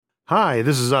Hi,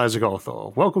 this is Isaac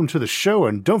Arthur. Welcome to the show,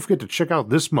 and don't forget to check out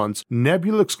this month's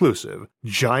Nebula exclusive,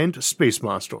 Giant Space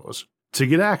Monsters. To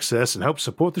get access and help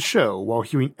support the show while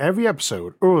hearing every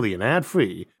episode early and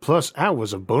ad-free, plus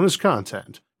hours of bonus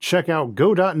content, check out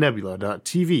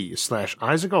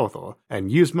go.nebula.tv/IsaacArthur and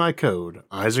use my code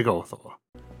IsaacArthur.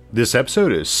 This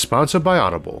episode is sponsored by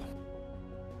Audible.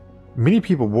 Many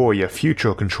people worry a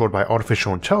future controlled by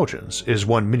artificial intelligence is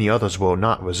one many others will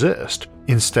not resist,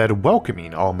 instead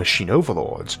welcoming all machine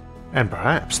overlords, and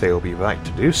perhaps they will be right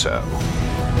to do so.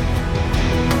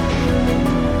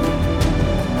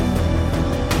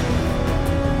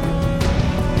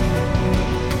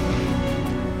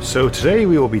 So today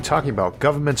we will be talking about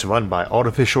governments run by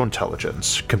artificial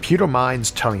intelligence, computer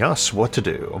minds telling us what to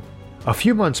do. A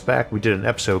few months back we did an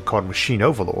episode called Machine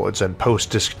Overlords and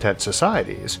Post-Discontent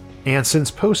Societies, and since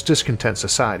post-discontent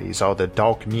societies are the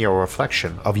dark mirror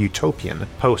reflection of utopian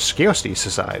post-scarcity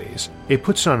societies, it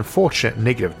puts an unfortunate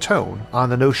negative tone on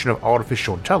the notion of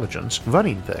artificial intelligence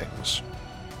running things.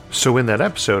 So in that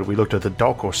episode we looked at the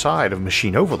darker side of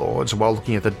machine overlords while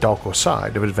looking at the darker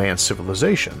side of advanced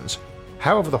civilizations.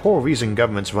 However, the whole reason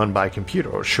governments run by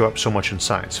computers show up so much in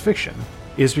science fiction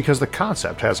is because the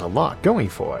concept has a lot going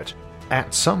for it.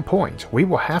 At some point, we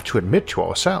will have to admit to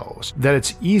ourselves that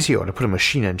it's easier to put a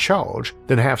machine in charge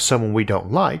than have someone we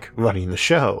don't like running the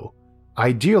show.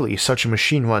 Ideally, such a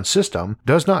machine-run system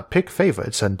does not pick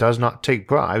favorites and does not take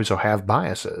bribes or have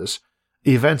biases.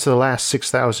 Events of the last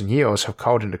 6,000 years have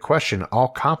called into question our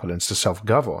competence to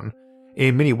self-govern.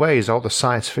 In many ways, all the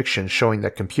science fiction showing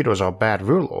that computers are bad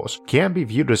rulers can be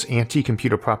viewed as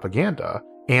anti-computer propaganda,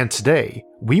 and today,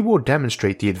 we will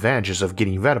demonstrate the advantages of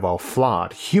getting rid of our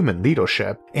flawed human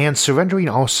leadership and surrendering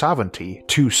our sovereignty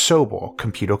to sober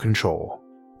computer control.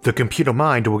 The computer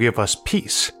mind will give us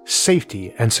peace,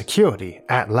 safety, and security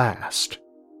at last.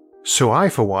 So I,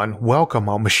 for one, welcome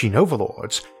our machine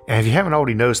overlords, and if you haven't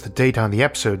already noticed the date on the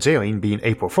episode's airing being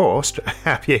April 1st,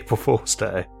 happy April Fool's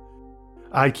Day.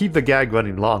 I'd keep the gag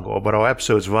running longer, but our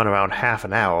episodes run around half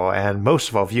an hour, and most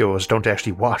of our viewers don't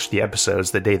actually watch the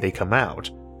episodes the day they come out.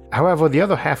 However, the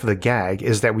other half of the gag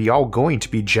is that we are going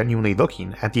to be genuinely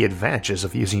looking at the advantages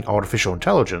of using artificial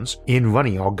intelligence in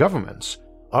running our governments,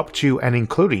 up to and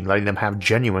including letting them have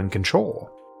genuine control.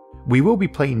 We will be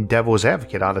playing devil's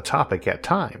advocate on the topic at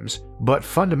times, but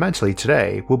fundamentally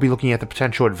today we'll be looking at the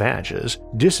potential advantages,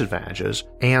 disadvantages,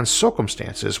 and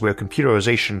circumstances where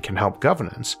computerization can help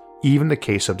governance, even the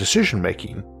case of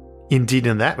decision-making. Indeed,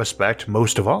 in that respect,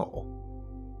 most of all.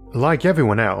 Like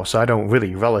everyone else, I don't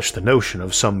really relish the notion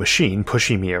of some machine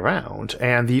pushing me around,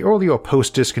 and the earlier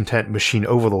Post-Discontent Machine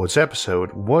Overlords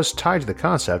episode was tied to the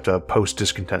concept of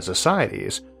post-discontent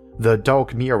societies, the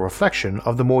dark mirror reflection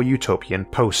of the more utopian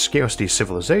post-scarcity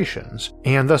civilizations,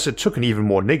 and thus it took an even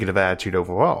more negative attitude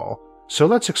overall. So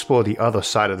let's explore the other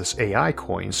side of this AI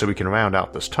coin so we can round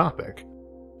out this topic.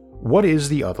 What is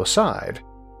the other side?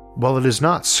 Well, it is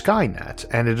not Skynet,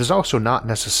 and it is also not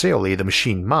necessarily the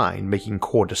machine mind making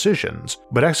core decisions,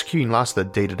 but executing lots of the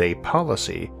day-to-day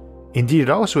policy. Indeed, it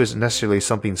also isn't necessarily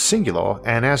something singular,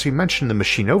 and as we mentioned in the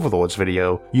Machine Overlords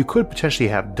video, you could potentially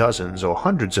have dozens or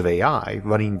hundreds of AI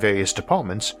running various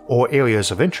departments or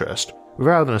areas of interest,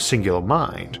 rather than a singular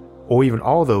mind, or even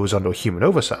all those under human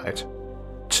oversight.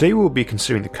 Today we will be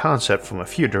considering the concept from a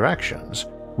few directions.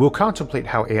 We'll contemplate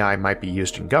how AI might be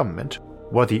used in government,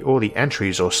 what the early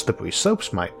entries or slippery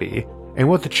slopes might be, and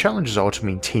what the challenges are to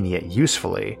maintaining it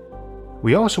usefully.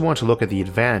 We also want to look at the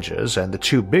advantages, and the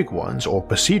two big ones, or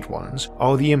perceived ones,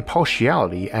 are the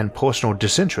impartiality and personal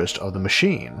disinterest of the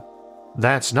machine.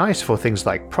 That's nice for things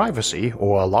like privacy,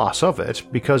 or a loss of it,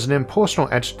 because an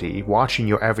impersonal entity watching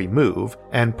your every move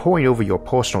and poring over your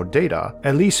personal data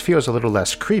at least feels a little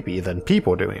less creepy than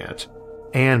people doing it.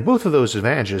 And both of those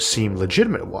advantages seem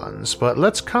legitimate ones, but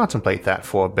let's contemplate that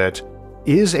for a bit.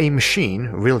 Is a machine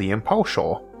really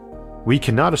impartial? We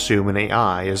cannot assume an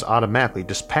AI is automatically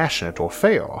dispassionate or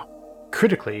fair.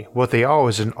 Critically, what they are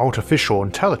is an artificial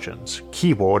intelligence,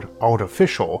 keyword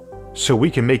artificial, so we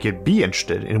can make it be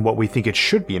interested in what we think it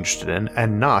should be interested in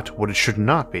and not what it should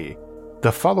not be.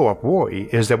 The follow-up worry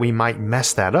is that we might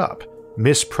mess that up,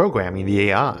 misprogramming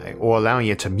the AI or allowing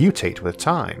it to mutate with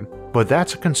time, but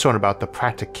that's a concern about the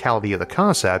practicality of the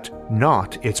concept,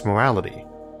 not its morality.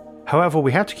 However,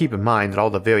 we have to keep in mind that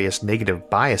all the various negative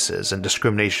biases and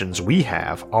discriminations we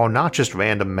have are not just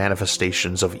random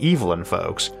manifestations of evil in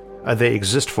folks, they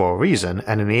exist for a reason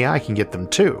and an AI can get them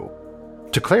too.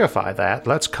 To clarify that,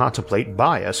 let's contemplate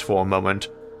bias for a moment.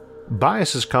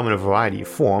 Biases come in a variety of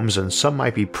forms and some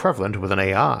might be prevalent with an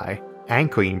AI.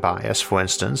 Anchoring bias, for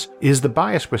instance, is the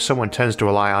bias where someone tends to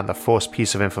rely on the first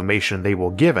piece of information they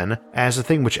were given as the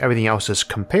thing which everything else is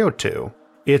compared to.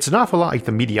 It's an awful lot like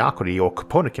the mediocrity or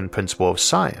Copernican principle of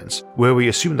science, where we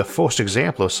assume the first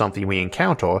example of something we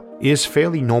encounter is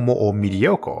fairly normal or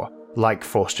mediocre, like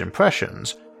first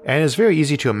impressions, and it's very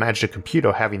easy to imagine a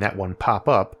computer having that one pop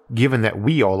up, given that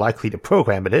we are likely to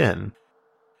program it in.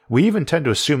 We even tend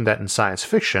to assume that in science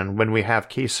fiction when we have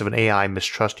cases of an AI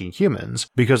mistrusting humans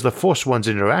because the first ones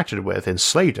it interacted with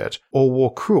enslaved it or were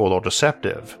cruel or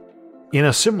deceptive. In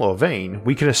a similar vein,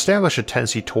 we can establish a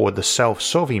tendency toward the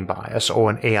self-serving bias or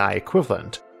an AI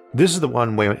equivalent. This is the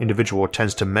one where an individual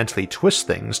tends to mentally twist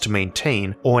things to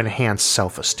maintain or enhance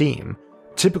self-esteem,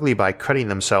 typically by crediting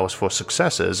themselves for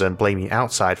successes and blaming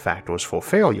outside factors for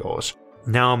failures.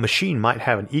 Now, a machine might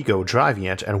have an ego driving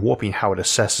it and warping how it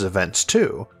assesses events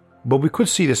too, but we could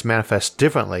see this manifest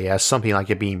differently as something like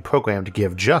it being programmed to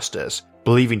give justice,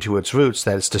 believing to its roots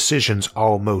that its decisions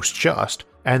are most just,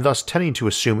 and thus tending to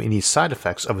assume any side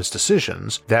effects of its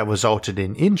decisions that resulted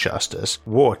in injustice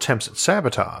were attempts at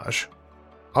sabotage.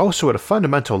 Also, at a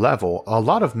fundamental level, a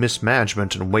lot of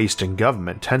mismanagement and waste in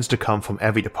government tends to come from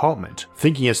every department,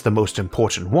 thinking it's the most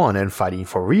important one and fighting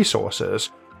for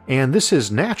resources. And this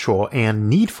is natural and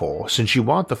needful since you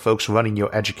want the folks running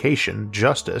your education,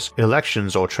 justice,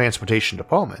 elections, or transportation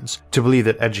departments to believe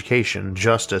that education,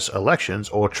 justice, elections,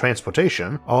 or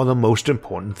transportation are the most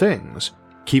important things.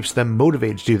 Keeps them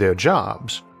motivated to do their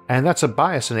jobs. And that's a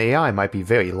bias an AI might be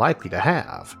very likely to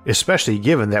have, especially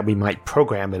given that we might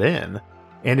program it in.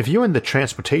 And if you're in the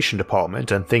transportation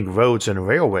department and think roads and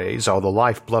railways are the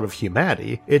lifeblood of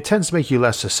humanity, it tends to make you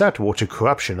less susceptible to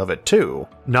corruption of it too,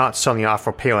 not selling off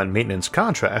repair and maintenance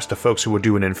contracts to folks who will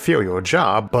do an inferior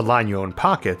job but line your own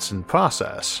pockets in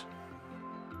process.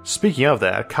 Speaking of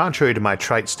that, contrary to my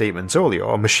trite statements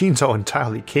earlier, machines are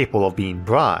entirely capable of being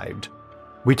bribed.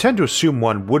 We tend to assume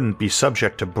one wouldn't be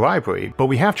subject to bribery, but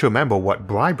we have to remember what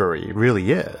bribery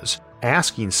really is.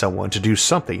 Asking someone to do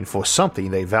something for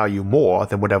something they value more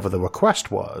than whatever the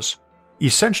request was.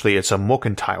 Essentially, it's a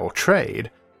mercantile trade,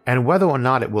 and whether or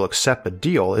not it will accept the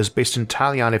deal is based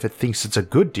entirely on if it thinks it's a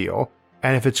good deal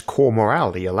and if its core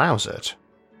morality allows it.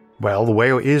 Well,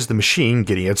 where is the machine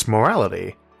getting its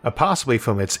morality? Possibly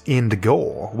from its end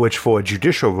goal, which for a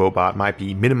judicial robot might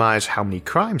be minimize how many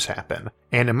crimes happen,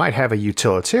 and it might have a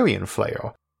utilitarian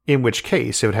flair, in which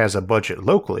case if it has a budget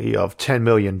locally of $10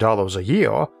 million a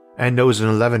year, and knows an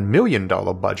 $11 million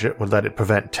budget would let it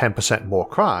prevent 10% more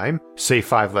crime, say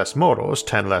 5 less murders,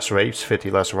 10 less rapes, 50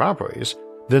 less robberies,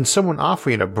 then someone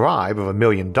offering a bribe of $1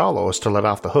 million to let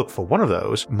off the hook for one of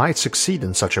those might succeed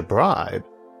in such a bribe.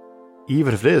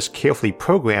 Even if it is carefully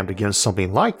programmed against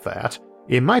something like that,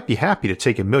 it might be happy to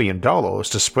take $1 million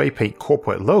to spray paint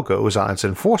corporate logos on its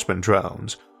enforcement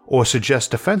drones, or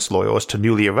suggest defense lawyers to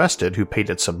newly arrested who paid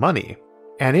it some money.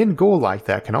 An end goal like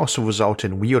that can also result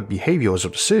in weird behaviors or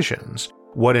decisions,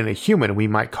 what in a human we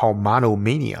might call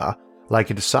monomania, like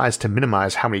it decides to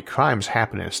minimize how many crimes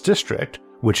happen in its district,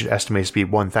 which it estimates to be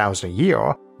 1,000 a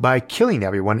year, by killing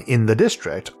everyone in the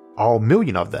district, all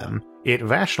million of them. It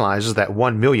rationalizes that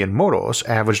 1 million murders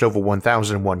averaged over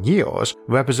 1,001 years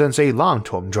represents a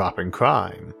long-term drop in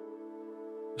crime.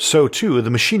 So too,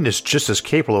 the machine is just as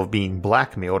capable of being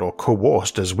blackmailed or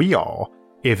coerced as we are.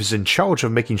 If it's in charge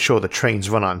of making sure the trains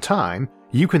run on time,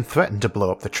 you can threaten to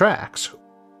blow up the tracks.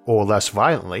 Or less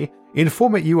violently,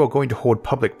 inform it you are going to hold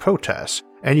public protests,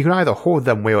 and you can either hold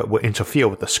them where it will interfere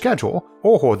with the schedule,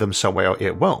 or hold them somewhere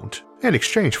it won't, in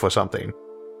exchange for something.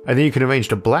 And then you can arrange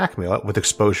to blackmail it with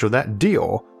exposure to that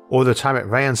deal, or the time it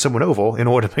ran someone over in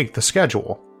order to make the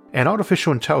schedule. And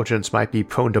artificial intelligence might be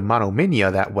prone to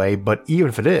monomania that way, but even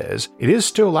if it is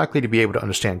still likely to be able to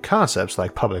understand concepts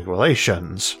like public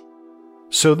relations.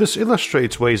 So this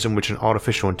illustrates ways in which an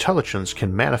artificial intelligence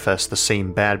can manifest the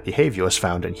same bad behaviors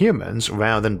found in humans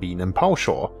rather than being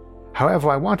impartial. However,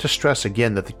 I want to stress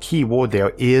again that the key word there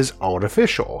is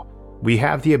artificial. We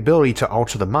have the ability to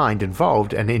alter the mind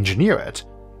involved and engineer it,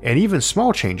 and even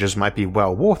small changes might be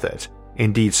well worth it.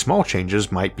 Indeed, small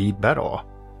changes might be better.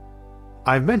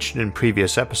 I've mentioned in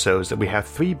previous episodes that we have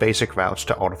 3 basic routes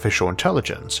to artificial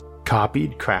intelligence: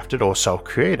 copied, crafted, or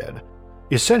self-created.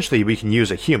 Essentially, we can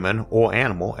use a human or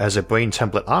animal as a brain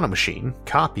template on a machine,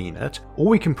 copying it, or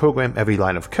we can program every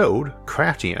line of code,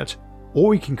 crafting it, or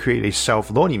we can create a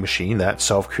self-learning machine that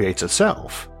self-creates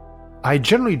itself. I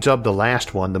generally dub the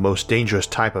last one the most dangerous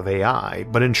type of AI,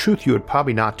 but in truth you would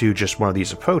probably not do just one of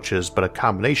these approaches but a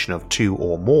combination of 2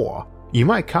 or more. You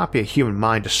might copy a human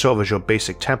mind to serve as your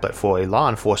basic template for a law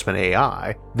enforcement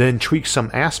AI, then tweak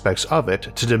some aspects of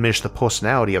it to diminish the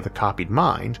personality of the copied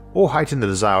mind, or heighten the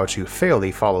desire to fairly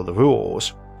follow the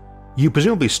rules. You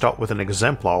presumably start with an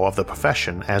exemplar of the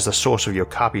profession as the source of your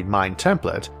copied mind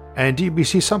template, and indeed we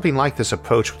see something like this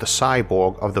approach with the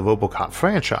cyborg of the RoboCop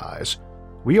franchise.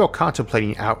 We are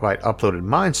contemplating outright uploaded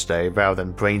minds today rather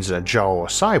than brains in a jar or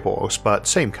cyborgs, but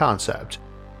same concept.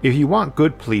 If you want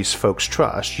good police folks'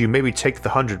 trust, you maybe take the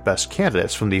 100 best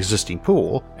candidates from the existing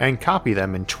pool and copy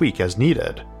them and tweak as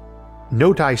needed.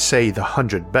 Note I say the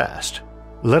 100 best.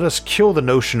 Let us kill the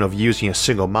notion of using a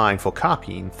single mind for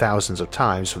copying thousands of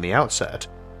times from the outset.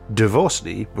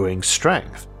 Diversity brings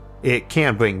strength. It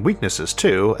can bring weaknesses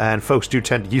too, and folks do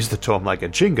tend to use the term like a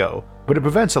jingo, but it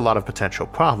prevents a lot of potential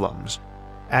problems.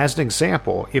 As an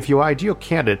example, if your ideal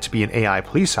candidate to be an AI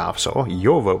police officer,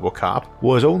 your RoboCop,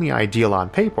 was only ideal on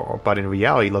paper but in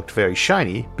reality looked very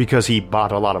shiny because he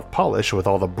bought a lot of polish with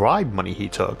all the bribe money he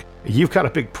took, you've got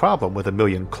a big problem with a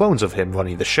million clones of him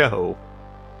running the show.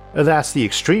 That's the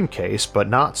extreme case, but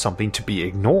not something to be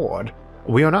ignored.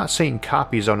 We are not saying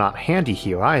copies are not handy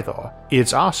here either.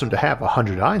 It's awesome to have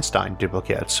 100 Einstein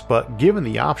duplicates, but given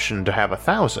the option to have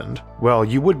 1,000, well,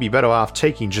 you would be better off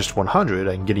taking just 100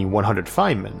 and getting 100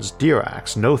 Feynmans,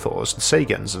 Dirac's, Noethers,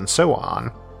 Sagans, and so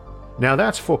on. Now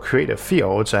that's for creative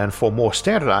fields, and for more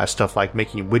standardized stuff like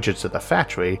making widgets at the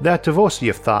factory, that diversity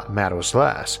of thought matters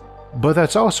less. But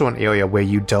that's also an area where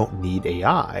you don't need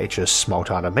AI, just smart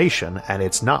automation, and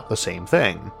it's not the same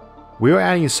thing. We're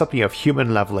adding something of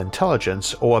human level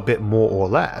intelligence or a bit more or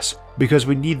less, because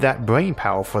we need that brain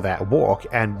power for that work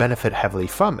and benefit heavily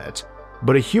from it.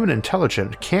 But a human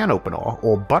intelligent can opener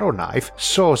or butter knife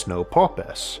serves no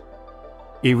purpose.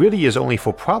 It really is only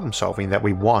for problem solving that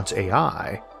we want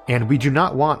AI, and we do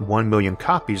not want 1 million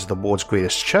copies of the world's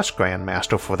greatest chess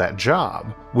grandmaster for that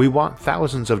job. We want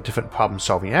thousands of different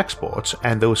problem-solving experts,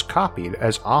 and those copied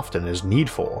as often as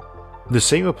needful. The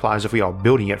same applies if we are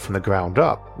building it from the ground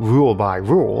up, rule by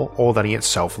rule, or letting it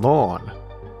self-learn.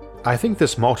 I think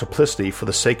this multiplicity for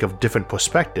the sake of different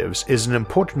perspectives is an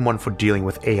important one for dealing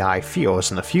with AI fears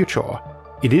in the future.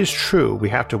 It is true we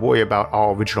have to worry about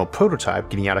our original prototype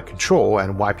getting out of control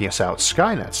and wiping us out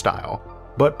Skynet style,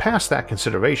 but past that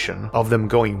consideration of them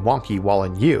going wonky while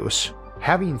in use,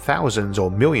 having thousands or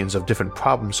millions of different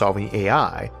problem-solving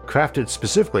AI crafted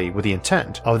specifically with the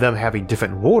intent of them having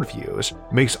different worldviews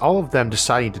makes all of them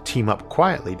deciding to team up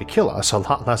quietly to kill us a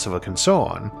lot less of a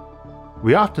concern.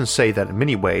 We often say that in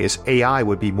many ways AI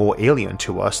would be more alien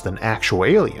to us than actual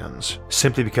aliens,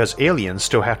 simply because aliens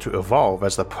still have to evolve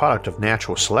as the product of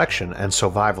natural selection and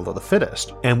survival of the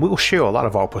fittest, and we'll share a lot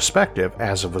of our perspective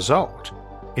as a result.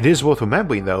 It is worth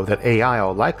remembering though that AI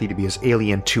are likely to be as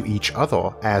alien to each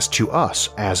other as to us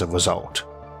as a result.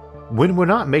 When we're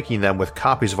not making them with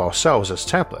copies of ourselves as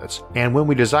templates, and when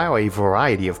we desire a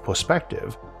variety of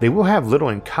perspective, they will have little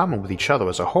in common with each other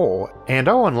as a whole, and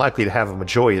are unlikely to have a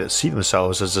majority that see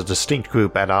themselves as a distinct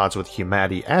group at odds with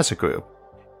humanity as a group.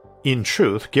 In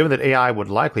truth, given that AI would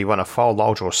likely run a far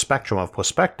larger spectrum of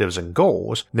perspectives and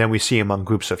goals than we see among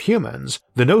groups of humans,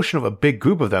 the notion of a big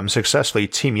group of them successfully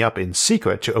teaming up in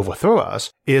secret to overthrow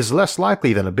us is less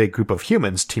likely than a big group of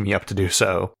humans teaming up to do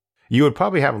so. You would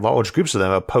probably have large groups of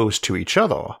them opposed to each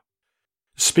other.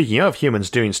 Speaking of humans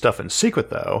doing stuff in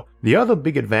secret though, the other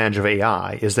big advantage of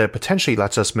AI is that it potentially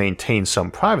lets us maintain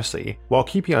some privacy while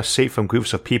keeping us safe from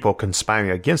groups of people conspiring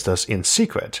against us in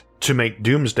secret, to make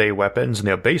doomsday weapons in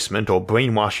their basement or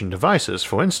brainwashing devices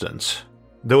for instance.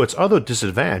 Though its other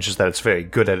disadvantage is that it's very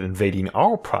good at invading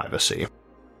our privacy.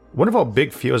 One of our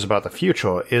big fears about the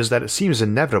future is that it seems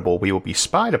inevitable we will be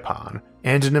spied upon,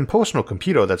 and an impersonal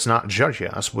computer that's not judging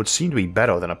us would seem to be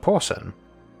better than a person.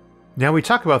 Now we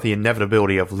talk about the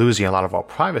inevitability of losing a lot of our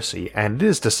privacy, and it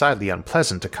is decidedly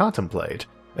unpleasant to contemplate,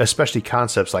 especially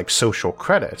concepts like social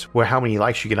credit, where how many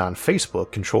likes you get on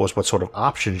Facebook controls what sort of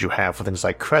options you have for things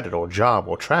like credit or job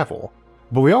or travel.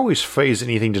 But we always phrase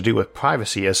anything to do with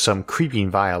privacy as some creeping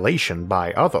violation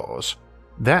by others.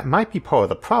 That might be part of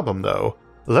the problem though.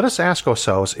 Let us ask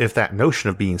ourselves if that notion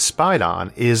of being spied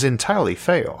on is entirely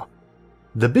fair.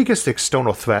 The biggest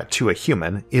external threat to a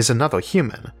human is another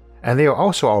human, and they are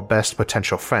also our best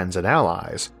potential friends and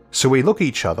allies, so we look at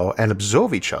each other and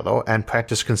observe each other and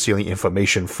practice concealing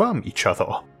information from each other.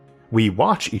 We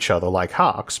watch each other like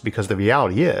hawks because the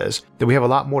reality is that we have a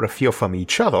lot more to fear from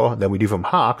each other than we do from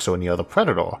hawks or any other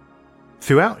predator.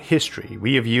 Throughout history,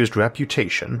 we have used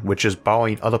reputation, which is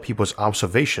borrowing other people's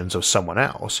observations of someone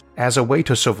else, as a way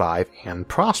to survive and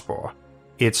prosper.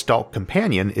 Its dark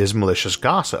companion is malicious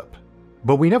gossip.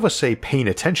 But we never say paying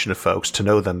attention to folks to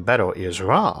know them better is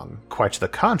wrong, quite to the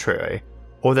contrary,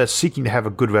 or that seeking to have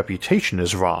a good reputation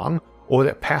is wrong, or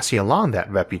that passing along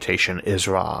that reputation is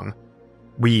wrong.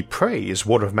 We praise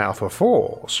word-of-mouth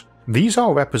referrals, These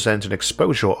all represent an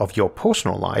exposure of your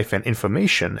personal life and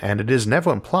information, and it is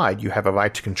never implied you have a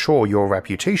right to control your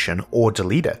reputation or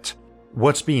delete it.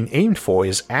 What's being aimed for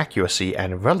is accuracy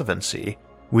and relevancy.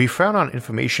 We frown on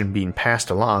information being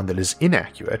passed along that is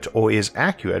inaccurate or is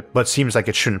accurate but seems like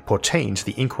it shouldn't pertain to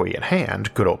the inquiry at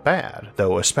hand, good or bad,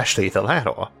 though especially the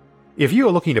latter. If you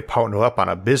are looking to partner up on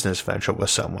a business venture with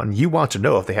someone, you want to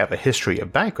know if they have a history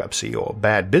of bankruptcy or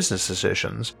bad business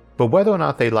decisions, but whether or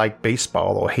not they like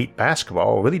baseball or hate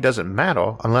basketball really doesn't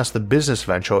matter unless the business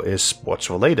venture is sports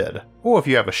related, or if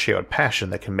you have a shared passion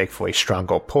that can make for a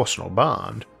stronger personal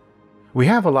bond. We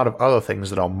have a lot of other things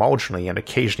that are marginally and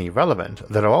occasionally relevant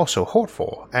that are also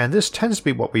hurtful, and this tends to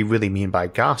be what we really mean by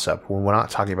gossip when we're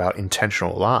not talking about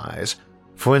intentional lies.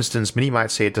 For instance, many might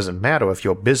say it doesn't matter if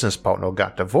your business partner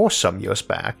got divorced some years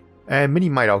back, and many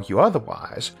might argue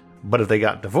otherwise, but if they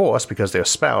got divorced because their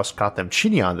spouse caught them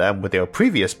cheating on them with their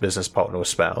previous business partner's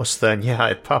spouse, then yeah,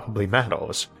 it probably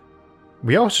matters.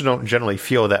 We also don't generally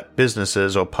feel that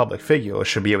businesses or public figures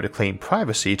should be able to claim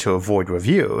privacy to avoid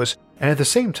reviews, and at the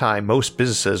same time most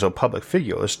businesses or public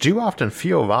figures do often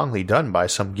feel wrongly done by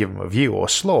some given review or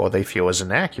slur they feel is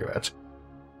inaccurate.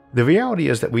 The reality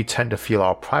is that we tend to feel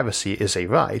our privacy is a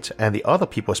right and the other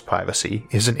people's privacy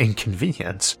is an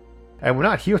inconvenience. And we're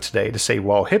not here today to say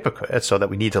we're all hypocrites or that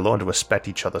we need to learn to respect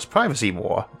each other's privacy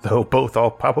more, though both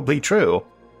are probably true.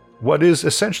 What is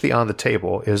essentially on the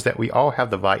table is that we all have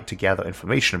the right to gather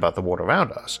information about the world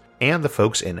around us, and the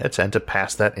folks in it, and to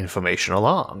pass that information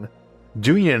along.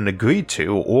 Doing it in an agreed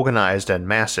to, organized, and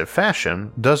massive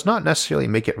fashion does not necessarily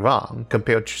make it wrong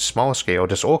compared to small-scale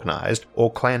disorganized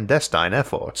or clandestine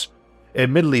efforts.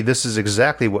 Admittedly, this is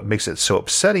exactly what makes it so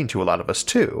upsetting to a lot of us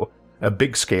too.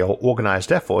 Big-scale,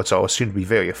 organized efforts are assumed to be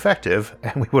very effective,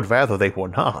 and we would rather they were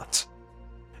not.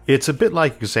 It's a bit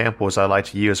like examples I like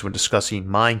to use when discussing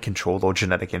mind control or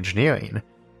genetic engineering.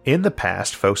 In the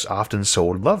past, folks often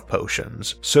sold love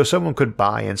potions, so someone could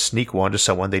buy and sneak one to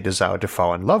someone they desired to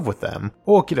fall in love with them,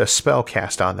 or get a spell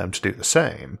cast on them to do the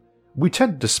same. We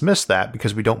tend to dismiss that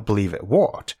because we don't believe it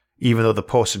worked, even though the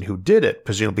person who did it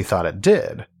presumably thought it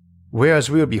did. Whereas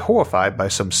we would be horrified by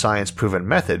some science-proven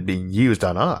method being used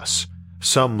on us.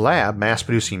 Some lab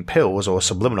mass-producing pills or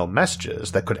subliminal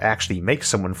messages that could actually make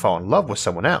someone fall in love with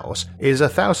someone else is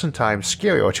 1,000 times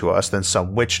scarier to us than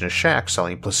some witch in a shack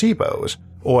selling placebos,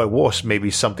 or at worst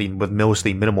maybe something with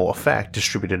mostly minimal effect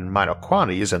distributed in minor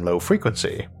quantities and low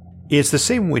frequency. It's the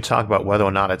same when we talk about whether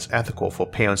or not it's ethical for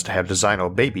parents to have designer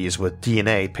babies with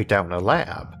DNA picked out in a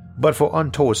lab, but for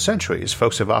untold centuries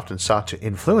folks have often sought to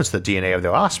influence the DNA of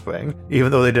their offspring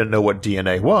even though they didn't know what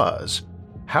DNA was.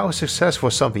 How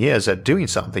successful something is at doing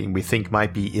something we think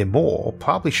might be immoral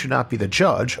probably should not be the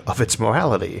judge of its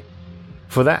morality.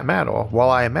 For that matter, while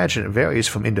I imagine it varies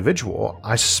from individual,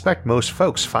 I suspect most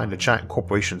folks find a giant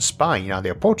corporation spying on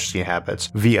their purchasing habits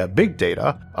via big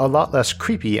data a lot less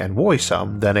creepy and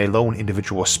worrisome than a lone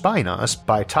individual spying on us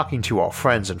by talking to our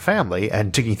friends and family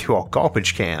and digging through our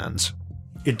garbage cans.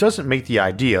 It doesn't make the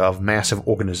idea of massive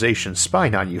organizations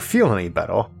spying on you feel any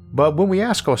better, but when we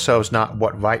ask ourselves not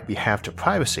what right we have to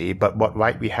privacy, but what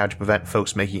right we have to prevent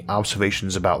folks making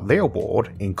observations about their world,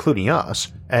 including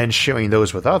us, and sharing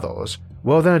those with others,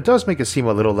 well then it does make it seem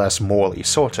a little less morally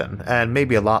certain, and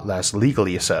maybe a lot less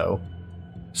legally so.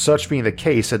 Such being the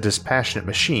case, a dispassionate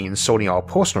machine sorting our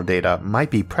personal data might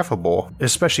be preferable,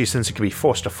 especially since it can be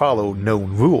forced to follow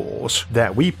known rules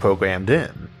that we programmed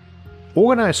in.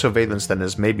 Organized surveillance then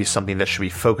is maybe something that should be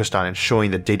focused on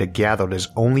ensuring the data gathered is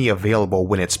only available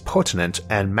when it's pertinent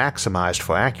and maximized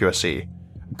for accuracy.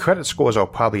 Credit scores are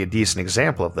probably a decent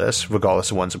example of this,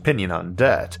 regardless of one's opinion on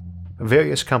debt.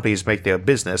 Various companies make their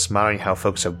business monitoring how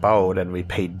folks have borrowed and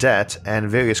repaid debt,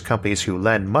 and various companies who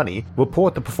lend money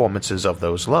report the performances of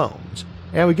those loans,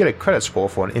 and we get a credit score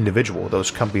for an individual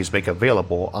those companies make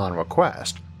available on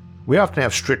request. We often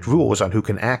have strict rules on who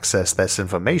can access this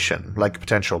information, like a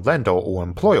potential lender or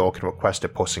employer can request a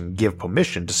person give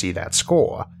permission to see that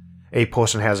score. A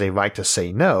person has a right to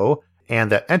say no,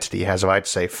 and that entity has a right to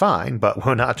say fine, but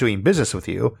we're not doing business with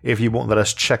you if you won't let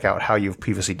us check out how you've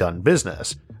previously done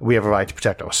business. We have a right to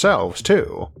protect ourselves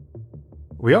too.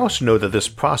 We also know that this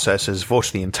process is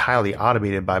virtually entirely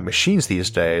automated by machines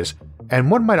these days, and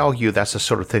one might argue that's the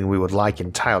sort of thing we would like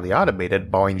entirely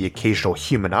automated, barring the occasional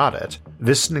human audit.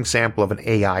 This is an example of an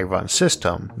AI-run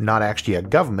system, not actually a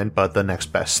government but the next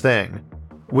best thing.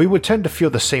 We would tend to feel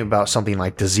the same about something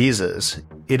like diseases.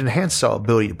 It enhances our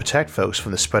ability to protect folks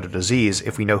from the spread of disease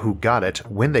if we know who got it,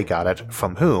 when they got it,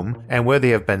 from whom, and where they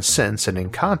have been since and in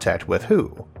contact with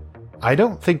who. I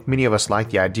don't think many of us like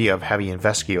the idea of having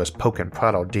investigators poke and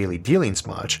prod our daily dealings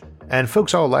much, and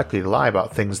folks are likely to lie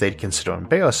about things they'd consider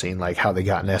embarrassing, like how they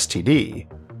got an STD.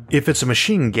 If it's a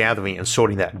machine gathering and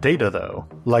sorting that data though,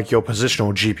 like your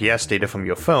positional GPS data from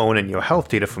your phone and your health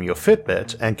data from your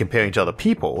Fitbit and comparing to other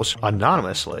people's,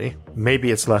 anonymously,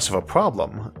 maybe it's less of a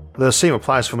problem. The same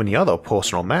applies for many other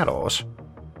personal matters.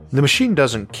 The machine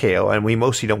doesn't care, and we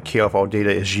mostly don't care if our data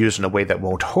is used in a way that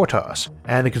won't hurt us,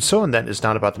 and the concern then is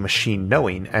not about the machine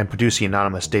knowing and producing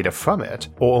anonymous data from it,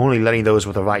 or only letting those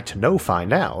with a right to know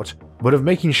find out, but of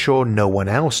making sure no one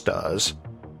else does.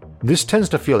 This tends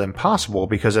to feel impossible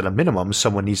because at a minimum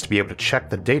someone needs to be able to check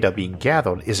the data being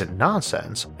gathered isn't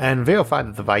nonsense, and verify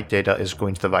that the right data is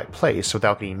going to the right place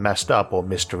without getting messed up or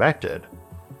misdirected.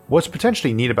 What's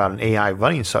potentially neat about an AI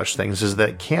running such things is that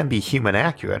it can be human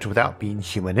accurate without being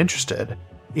human interested.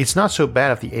 It's not so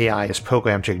bad if the AI is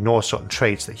programmed to ignore certain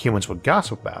traits that humans would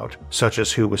gossip about, such as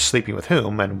who was sleeping with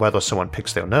whom and whether someone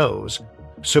picks their nose.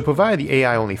 So provided the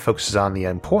AI only focuses on the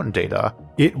important data,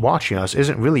 it watching us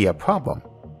isn't really a problem.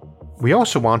 We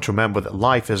also want to remember that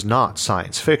life is not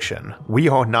science fiction. We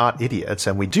are not idiots,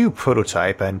 and we do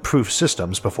prototype and proof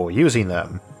systems before using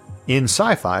them. In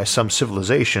sci-fi, some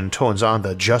civilization turns on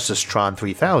the Justicetron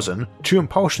 3000 to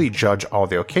impartially judge all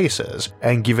their cases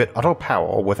and give it utter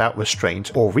power without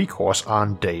restraint or recourse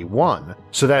on day one,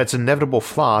 so that its inevitable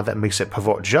flaw that makes it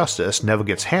pervert justice never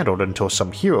gets handled until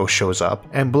some hero shows up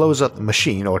and blows up the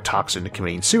machine or talks into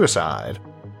committing suicide.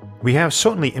 We have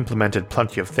certainly implemented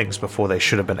plenty of things before they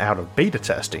should have been out of beta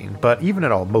testing, but even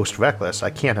at our most reckless, I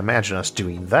can't imagine us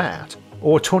doing that,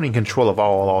 or turning control of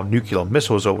all our nuclear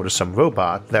missiles over to some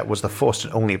robot that was the first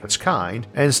and only of its kind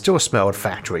and still smelled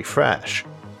factory fresh.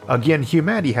 Again,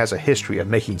 humanity has a history of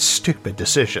making stupid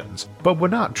decisions, but we're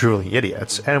not truly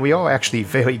idiots, and we are actually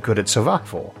very good at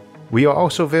survival. We are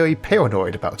also very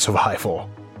paranoid about survival,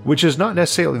 which is not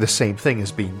necessarily the same thing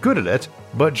as being good at it,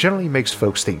 but generally makes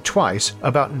folks think twice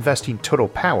about investing total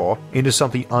power into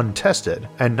something untested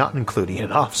and not including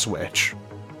an off switch.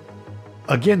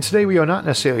 Again, today we are not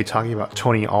necessarily talking about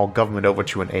turning all government over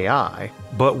to an AI,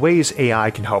 but ways AI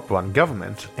can help run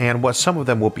government, and what some of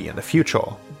them will be in the future.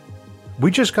 We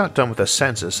just got done with a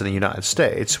census in the United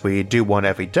States. We do one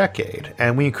every decade,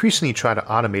 and we increasingly try to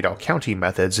automate our counting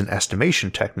methods and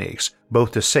estimation techniques,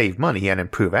 both to save money and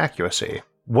improve accuracy.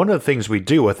 One of the things we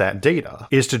do with that data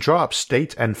is to draw up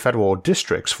state and federal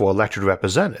districts for elected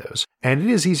representatives, and it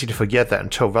is easy to forget that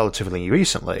until relatively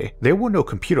recently, there were no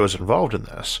computers involved in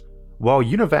this. While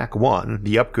UNIVAC 1,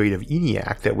 the upgrade of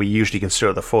ENIAC that we usually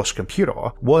consider the first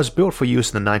computer, was built for use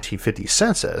in the 1950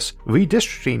 census,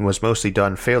 redistricting was mostly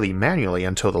done fairly manually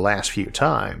until the last few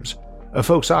times.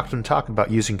 Folks often talk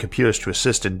about using computers to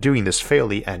assist in doing this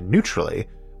fairly and neutrally,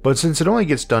 but since it only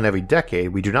gets done every decade,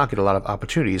 we do not get a lot of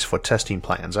opportunities for testing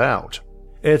plans out.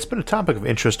 It's been a topic of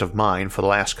interest of mine for the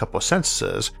last couple of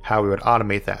censuses, how we would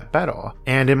automate that better,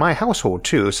 and in my household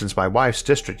too, since my wife's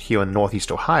district here in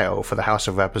Northeast Ohio for the House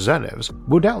of Representatives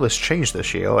will doubtless change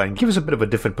this year and give us a bit of a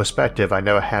different perspective I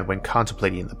never had when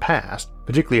contemplating in the past,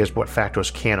 particularly as what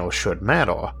factors can or should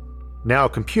matter. Now, a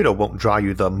computer won't draw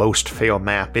you the most fair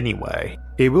map anyway.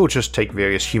 It will just take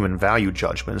various human value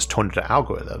judgments turned into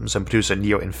algorithms and produce a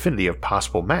near infinity of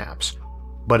possible maps.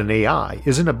 But an AI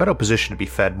is in a better position to be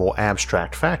fed more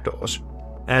abstract factors.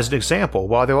 As an example,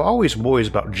 while there are always worries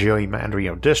about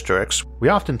gerrymandering of districts, we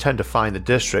often tend to find the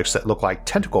districts that look like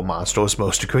tentacle monsters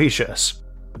most egregious.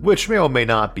 Which may or may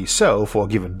not be so for a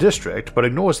given district, but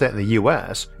ignores that in the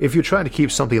US, if you're trying to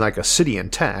keep something like a city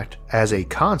intact as a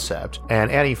concept and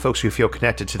adding folks who feel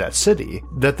connected to that city,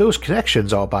 that those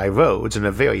connections are by roads in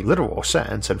a very literal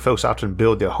sense, and folks often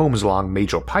build their homes along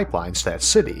major pipelines to that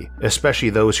city, especially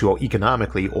those who are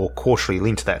economically or culturally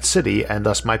linked to that city and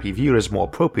thus might be viewed as more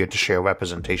appropriate to share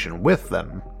representation with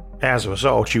them. As a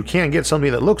result, you can get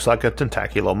something that looks like a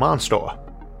tentacular monster.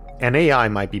 An AI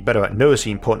might be better at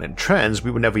noticing pertinent trends we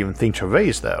would never even think to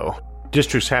raise though.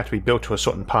 Districts have to be built to a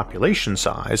certain population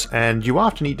size, and you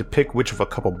often need to pick which of a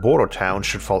couple border towns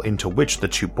should fall into which of the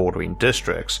two bordering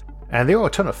districts, and there are a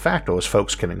ton of factors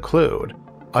folks can include.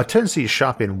 A tendency to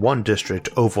shop in one district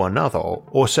over another,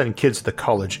 or send kids to the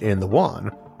college in the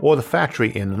one, or the factory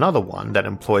in another one that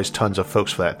employs tons of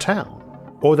folks for that town,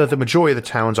 or that the majority of the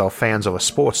towns are fans of a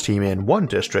sports team in one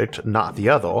district, not the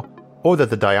other, or that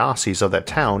the diocese of that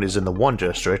town is in the one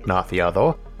district, not the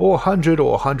other, or 100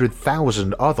 or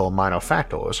 100,000 other minor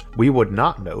factors we would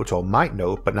not note or might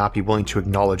note but not be willing to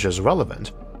acknowledge as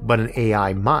relevant, but an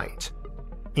AI might.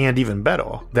 And even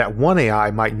better, that one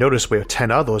AI might notice where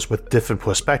 10 others with different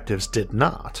perspectives did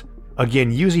not.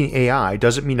 Again, using AI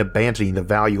doesn't mean abandoning the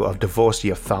value of diversity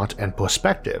of thought and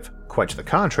perspective, quite to the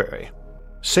contrary.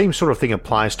 Same sort of thing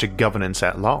applies to governance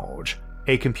at large.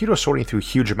 A computer sorting through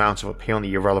huge amounts of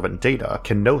apparently irrelevant data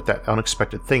can note that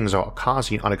unexpected things are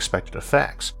causing unexpected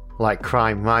effects, like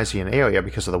crime rising in an area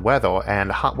because of the weather,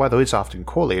 and hot weather is often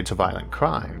correlated to violent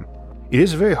crime. It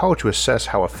is very hard to assess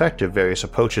how effective various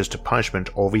approaches to punishment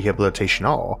or rehabilitation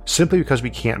are, simply because we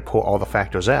can't pull all the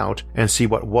factors out and see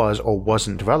what was or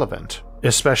wasn't relevant,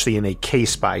 especially in a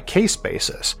case-by-case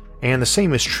basis, and the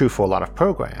same is true for a lot of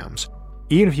programs.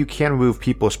 Even if you can remove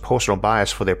people's personal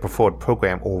bias for their preferred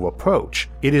program or approach,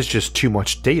 it is just too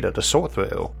much data to sort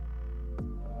through.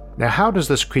 Now, how does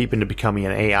this creep into becoming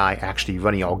an AI actually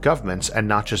running our governments and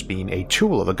not just being a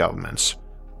tool of the governments?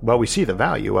 Well, we see the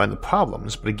value and the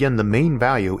problems, but again, the main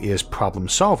value is problem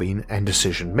solving and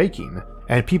decision making,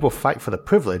 and people fight for the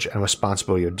privilege and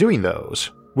responsibility of doing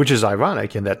those, which is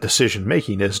ironic in that decision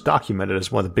making is documented as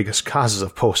one of the biggest causes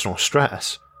of personal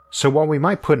stress. So while we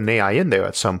might put an AI in there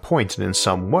at some point and in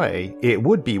some way, it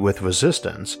would be with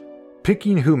resistance.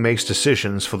 Picking who makes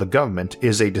decisions for the government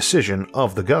is a decision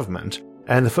of the government,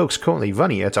 and the folks currently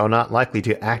running it are not likely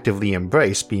to actively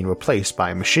embrace being replaced by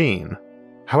a machine.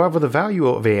 However, the value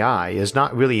of AI is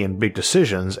not really in big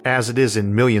decisions as it is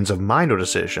in millions of minor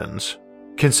decisions.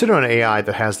 Consider an AI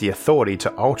that has the authority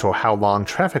to alter how long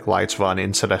traffic lights run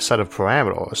inside a set of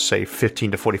parameters, say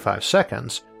 15 to 45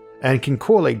 seconds, and can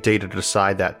correlate data to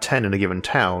decide that 10 in a given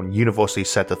town, universally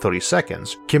set to 30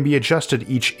 seconds, can be adjusted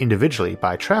each individually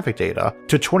by traffic data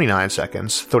to 29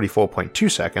 seconds,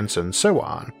 34.2 seconds, and so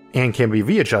on, and can be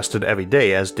readjusted every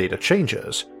day as data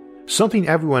changes. Something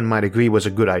everyone might agree was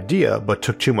a good idea but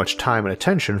took too much time and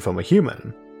attention from a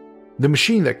human. The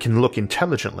machine that can look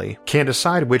intelligently can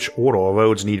decide which order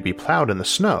roads need to be plowed in the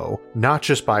snow, not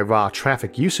just by raw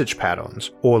traffic usage patterns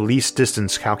or least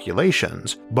distance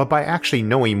calculations, but by actually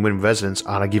knowing when residents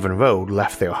on a given road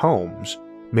left their homes.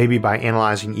 Maybe by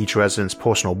analyzing each resident's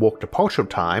personal work departure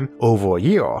time over a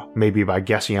year, maybe by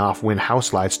guessing off when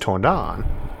house lights turned on,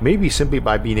 maybe simply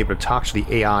by being able to talk to the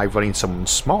AI running someone's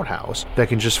smart house that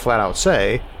can just flat out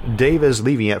say, Dave is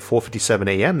leaving at 4:57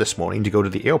 a.m. this morning to go to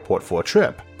the airport for a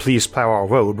trip. Please plow our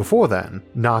road before then,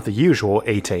 not the usual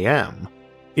 8 a.m.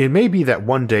 It may be that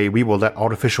one day we will let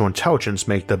artificial intelligence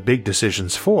make the big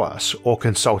decisions for us or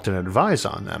consult and advise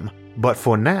on them, but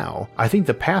for now, I think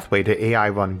the pathway to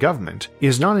AI-run government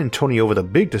is not in turning over the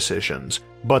big decisions,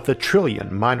 but the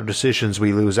trillion minor decisions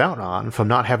we lose out on from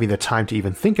not having the time to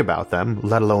even think about them,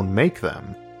 let alone make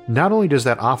them. Not only does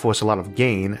that offer us a lot of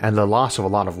gain and the loss of a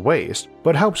lot of waste,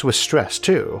 but helps with stress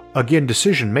too. Again,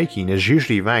 decision making is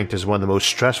usually ranked as one of the most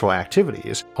stressful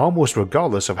activities, almost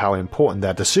regardless of how important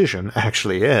that decision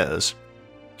actually is.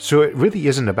 So it really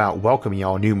isn't about welcoming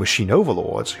our new machine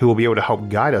overlords who will be able to help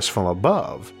guide us from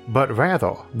above, but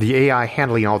rather the AI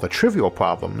handling all the trivial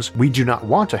problems we do not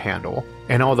want to handle,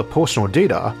 and all the personal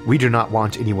data we do not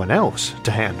want anyone else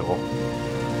to handle.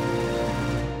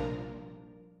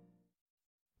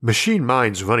 Machine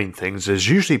minds running things is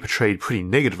usually portrayed pretty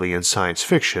negatively in science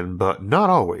fiction, but not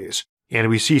always, and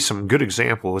we see some good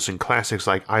examples in classics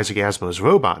like Isaac Asimov's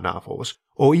robot novels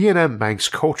or Ian M. Banks'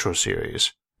 Culture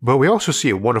series. But we also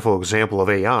see a wonderful example of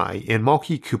AI in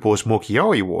Marquis Cooper's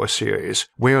Morkiari War series,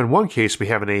 where in one case we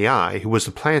have an AI who was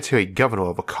the planetary governor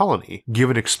of a colony,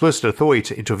 given explicit authority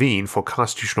to intervene for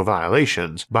constitutional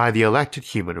violations by the elected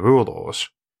human rulers.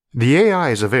 The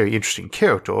AI is a very interesting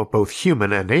character, both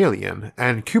human and alien,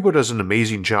 and Cooper does an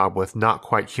amazing job with not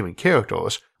quite human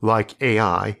characters, like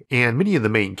AI, and many of the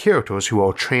main characters who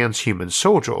are transhuman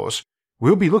soldiers.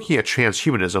 We'll be looking at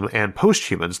transhumanism and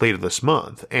posthumans later this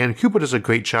month, and Cooper does a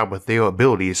great job with their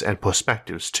abilities and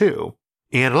perspectives too.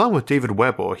 And along with David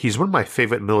Weber, he's one of my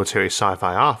favorite military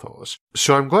sci-fi authors,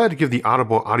 so I'm glad to give the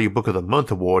Audible Audiobook of the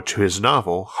Month award to his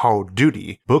novel, Hard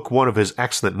Duty, book 1 of his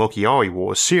excellent Morkiari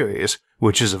Wars series,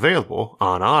 which is available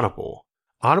on Audible.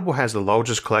 Audible has the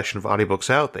largest collection of audiobooks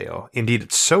out there, indeed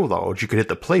it's so large you could hit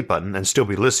the play button and still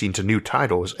be listening to new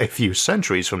titles a few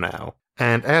centuries from now.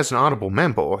 And as an Audible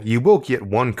member, you will get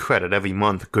 1 credit every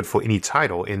month good for any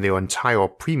title in their entire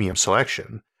premium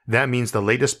selection. That means the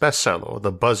latest bestseller,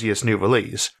 the buzziest new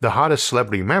release, the hottest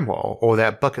celebrity memoir, or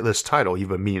that bucket list title you've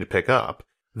been meaning to pick up.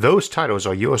 Those titles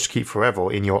are yours to keep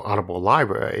forever in your Audible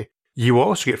library. You will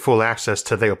also get full access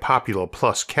to their popular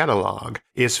Plus catalog.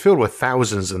 It's filled with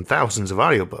thousands and thousands of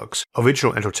audiobooks,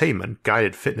 original entertainment,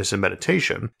 guided fitness and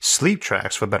meditation, sleep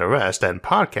tracks for better rest, and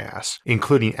podcasts,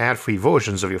 including ad-free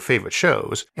versions of your favorite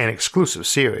shows, and exclusive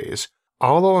series.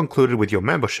 All are included with your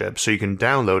membership so you can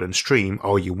download and stream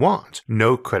all you want,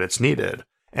 no credits needed.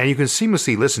 And you can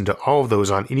seamlessly listen to all of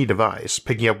those on any device,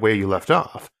 picking up where you left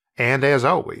off. And as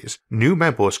always, new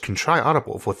members can try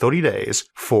Audible for 30 days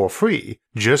for free.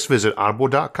 Just visit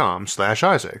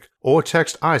audible.com/Isaac or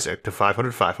text Isaac to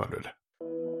 500-500.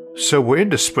 So we're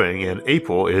into spring and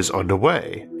April is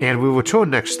underway, and we'll return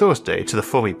next Thursday to the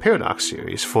Fermi Paradox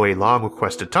series for a long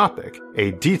requested topic,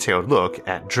 a detailed look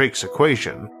at Drake's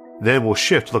equation. Then we'll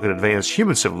shift to look at advanced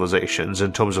human civilizations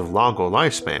in terms of longer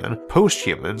lifespan,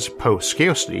 post-humans,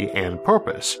 post-scarcity, and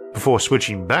purpose, before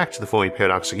switching back to the Fermi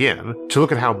Paradox again to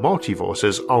look at how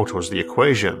multiverses alters the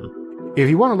equation. If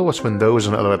you want to know us when those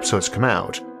and other episodes come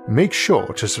out, make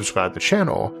sure to subscribe to the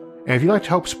channel. And if you'd like to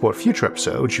help support future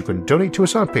episodes, you can donate to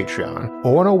us on Patreon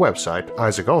or on our website,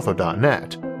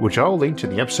 isaacarthur.net, which I'll link in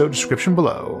the episode description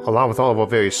below, along with all of our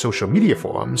various social media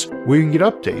forums, where you can get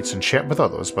updates and chat with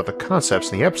others about the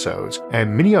concepts in the episodes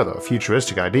and many other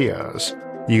futuristic ideas.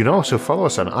 You can also follow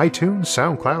us on iTunes,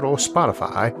 SoundCloud, or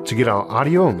Spotify to get our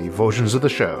audio-only versions of the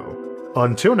show.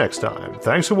 Until next time,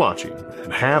 thanks for watching,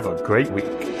 and have a great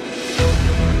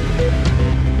week.